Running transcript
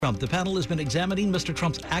Trump. The panel has been examining Mr.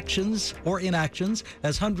 Trump's actions or inactions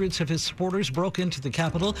as hundreds of his supporters broke into the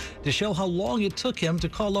Capitol to show how long it took him to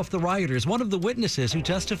call off the rioters. One of the witnesses who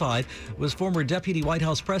testified was former Deputy White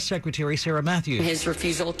House Press Secretary Sarah Matthews. His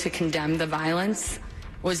refusal to condemn the violence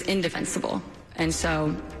was indefensible, and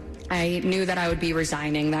so I knew that I would be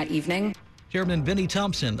resigning that evening. Chairman Benny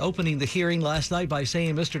Thompson opening the hearing last night by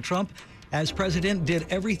saying Mr. Trump, as president, did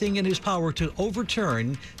everything in his power to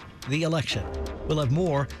overturn the election. We'll have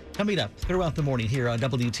more coming up throughout the morning here on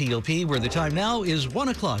WTOP, where the time now is 1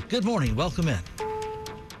 o'clock. Good morning. Welcome in.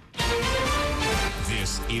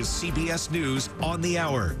 This is CBS News on the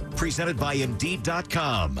Hour, presented by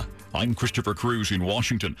Indeed.com. I'm Christopher Cruz in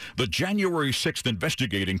Washington. The January 6th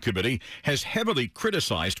investigating committee has heavily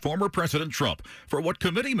criticized former President Trump for what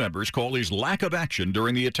committee members call his lack of action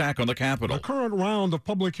during the attack on the Capitol. The current round of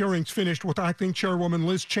public hearings finished with acting chairwoman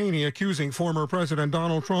Liz Cheney accusing former President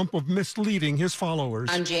Donald Trump of misleading his followers.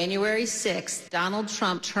 On January 6th, Donald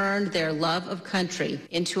Trump turned their love of country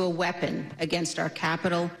into a weapon against our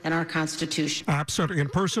Capitol and our Constitution. Absent in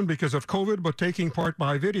person because of COVID, but taking part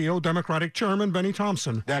by video, Democratic Chairman Benny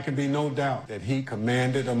Thompson. There can be no doubt that he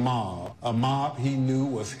commanded a mob he knew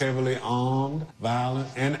was heavily armed, violent,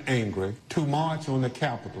 and angry, to march on the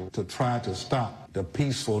Capitol to try to stop the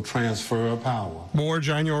peaceful transfer of power. More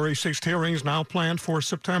January 6th hearings now planned for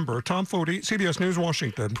September. Tom Foti, CBS News,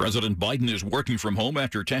 Washington. President Biden is working from home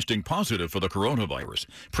after testing positive for the coronavirus.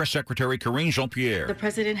 Press Secretary Karine Jean-Pierre. The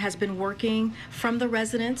president has been working from the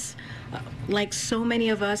residence, like so many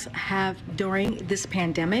of us have during this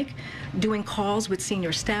pandemic, doing calls with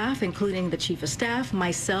senior staff, including the chief of staff,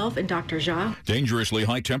 myself, and Dr. Jha. Dangerously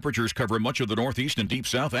high temperatures cover much of the Northeast and Deep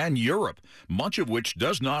South and Europe, much of which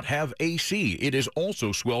does not have AC. It is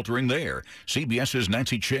also sweltering there. CBS's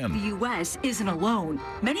Nancy Chen. The U.S. isn't alone.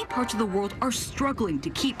 Many parts of the world are struggling to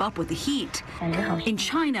keep up with the heat. In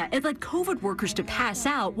China, it led COVID workers to pass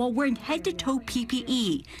out while wearing head-to-toe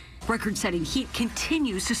PPE. Record-setting heat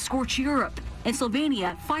continues to scorch Europe. In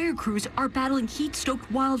Slovenia, fire crews are battling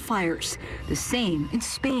heat-stoked wildfires. The same in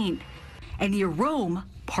Spain. And near Rome,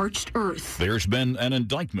 parched earth. There's been an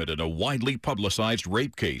indictment in a widely publicized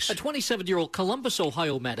rape case. A 27-year-old Columbus,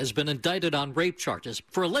 Ohio man has been indicted on rape charges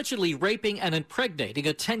for allegedly raping and impregnating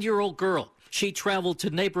a 10-year-old girl. She traveled to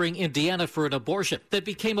neighboring Indiana for an abortion that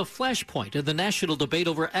became a flashpoint in the national debate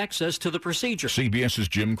over access to the procedure. CBS's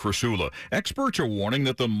Jim Krasula. Experts are warning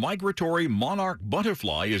that the migratory monarch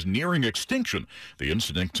butterfly is nearing extinction. The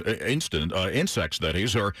insects, that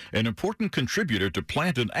is, are an important contributor to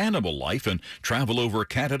plant and animal life and travel over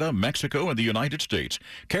Canada, Mexico, and the United States.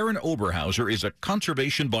 Karen Oberhauser is a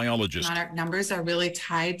conservation biologist. Monarch numbers are really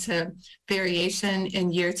tied to variation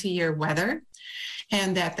in year-to-year weather,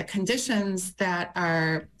 and that the conditions that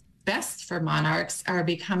are best for monarchs are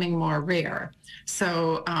becoming more rare.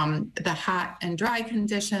 So the hot and dry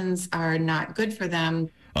conditions are not good for them.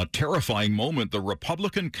 A terrifying moment. The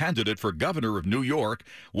Republican candidate for governor of New York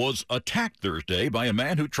was attacked Thursday by a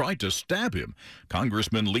man who tried to stab him.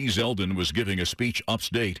 Congressman Lee Zeldin was giving a speech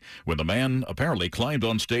upstate when the man apparently climbed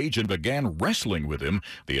on stage and began wrestling with him.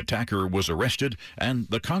 The attacker was arrested, and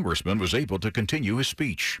the congressman was able to continue his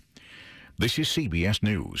speech. This is CBS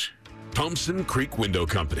News. Thompson Creek Window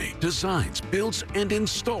Company designs, builds, and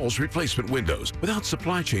installs replacement windows without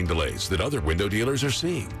supply chain delays that other window dealers are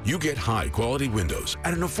seeing. You get high-quality windows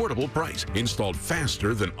at an affordable price, installed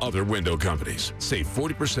faster than other window companies. Save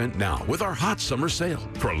 40% now with our hot summer sale.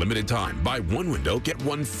 For a limited time, buy one window, get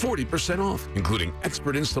one 40% off, including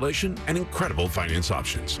expert installation and incredible finance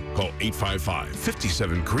options. Call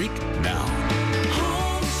 855-57-CREEK now.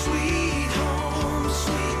 Home sweet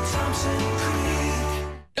Thompson Creek.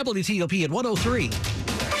 WTOP at 103.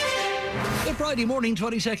 Good Friday morning,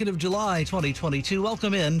 22nd of July, 2022.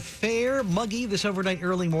 Welcome in. Fair, muggy this overnight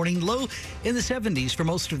early morning. Low in the 70s for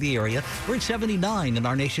most of the area. We're at 79 in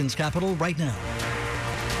our nation's capital right now.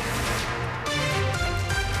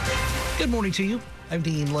 Good morning to you. I'm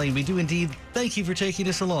Dean Lane. We do indeed thank you for taking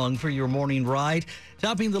us along for your morning ride.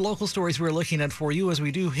 Topping the local stories we're looking at for you as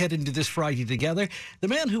we do head into this Friday together. The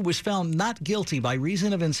man who was found not guilty by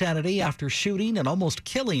reason of insanity after shooting and almost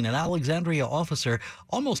killing an Alexandria officer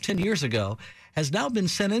almost 10 years ago has now been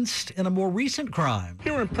sentenced in a more recent crime.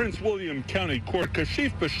 Here in Prince William County Court,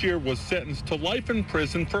 Kashif Bashir was sentenced to life in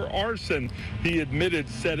prison for arson. He admitted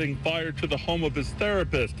setting fire to the home of his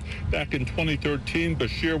therapist. Back in 2013,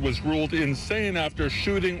 Bashir was ruled insane after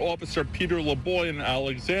shooting Officer Peter LeBoy in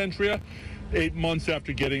Alexandria. 8 months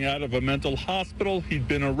after getting out of a mental hospital, he'd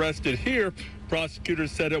been arrested here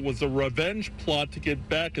Prosecutors said it was a revenge plot to get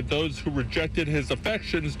back at those who rejected his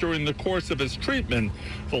affections during the course of his treatment.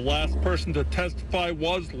 The last person to testify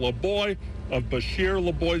was LaBoy of Bashir.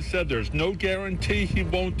 LaBoy said there's no guarantee he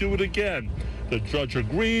won't do it again. The judge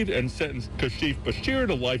agreed and sentenced Kashif Bashir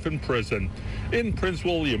to life in prison. In Prince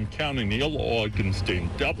William County, Neil Augenstein,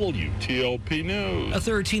 WTOP News. A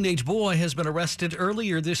third teenage boy has been arrested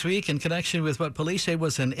earlier this week in connection with what police say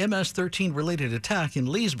was an MS-13 related attack in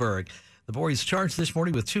Leesburg. The boy is charged this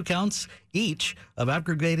morning with 2 counts each of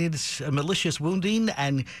aggravated malicious wounding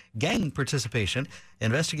and gang participation.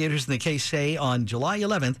 Investigators in the case say on July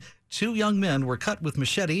 11th, 2 young men were cut with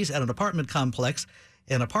machetes at an apartment complex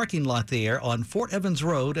in a parking lot there on Fort Evans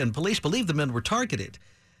Road, and police believe the men were targeted.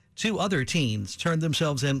 2 other teens turned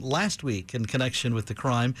themselves in last week in connection with the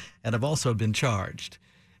crime and have also been charged.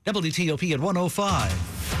 WTOP at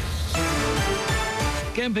 105.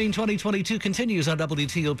 Campaign 2022 continues on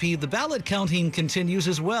WTOP. The ballot counting continues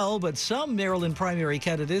as well, but some Maryland primary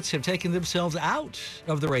candidates have taken themselves out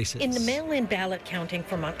of the races. In the mail-in ballot counting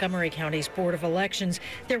for Montgomery County's Board of Elections,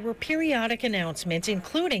 there were periodic announcements,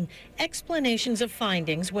 including explanations of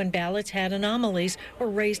findings when ballots had anomalies or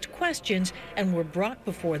raised questions and were brought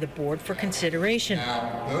before the board for consideration.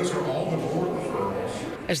 Now, those are all the board referrals.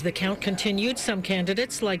 As the count continued, some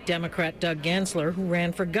candidates, like Democrat Doug Gansler, who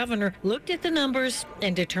ran for governor, looked at the numbers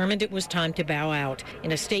and determined it was time to bow out.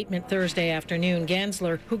 In a statement Thursday afternoon,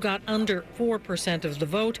 Gansler, who got under 4% of the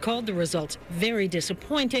vote, called the results very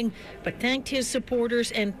disappointing, but thanked his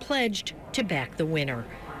supporters and pledged to back the winner.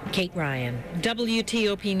 Kate Ryan,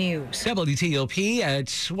 WTOP News. WTOP at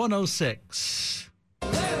 106.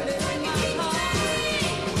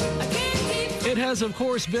 It has, of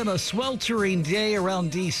course, been a sweltering day around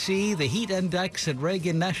D.C. The heat index at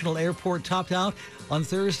Reagan National Airport topped out on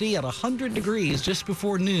Thursday at 100 degrees just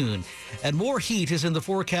before noon. And more heat is in the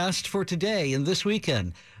forecast for today and this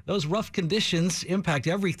weekend. Those rough conditions impact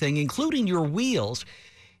everything, including your wheels.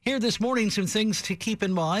 Here this morning, some things to keep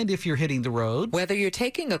in mind if you're hitting the road. Whether you're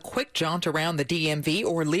taking a quick jaunt around the DMV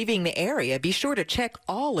or leaving the area, be sure to check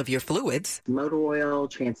all of your fluids. Motor oil,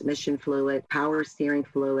 transmission fluid, power steering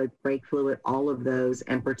fluid, brake fluid, all of those,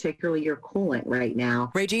 and particularly your coolant right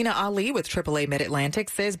now. Regina Ali with AAA Mid-Atlantic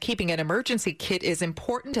says keeping an emergency kit is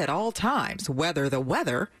important at all times, whether the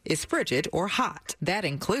weather is frigid or hot. That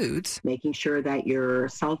includes making sure that your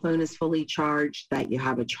cell phone is fully charged, that you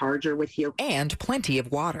have a charger with you, and plenty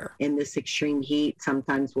of water. In this extreme heat,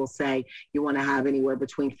 sometimes we'll say you want to have anywhere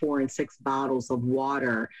between 4 and 6 bottles of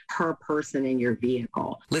water per person in your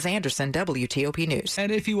vehicle. Liz Anderson, WTOP News. And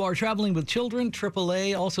if you are traveling with children,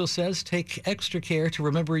 AAA also says take extra care to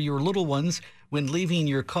remember your little ones when leaving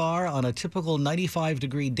your car. On a typical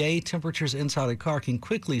 95-degree day, temperatures inside a car can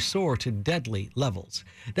quickly soar to deadly levels.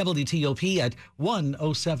 WTOP at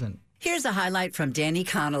 107. Here's a highlight from Danny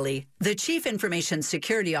Connolly, the Chief Information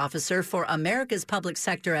Security Officer for America's Public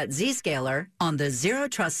Sector at Zscaler, on the Zero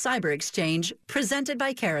Trust Cyber Exchange presented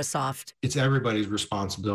by Carasoft. It's everybody's responsibility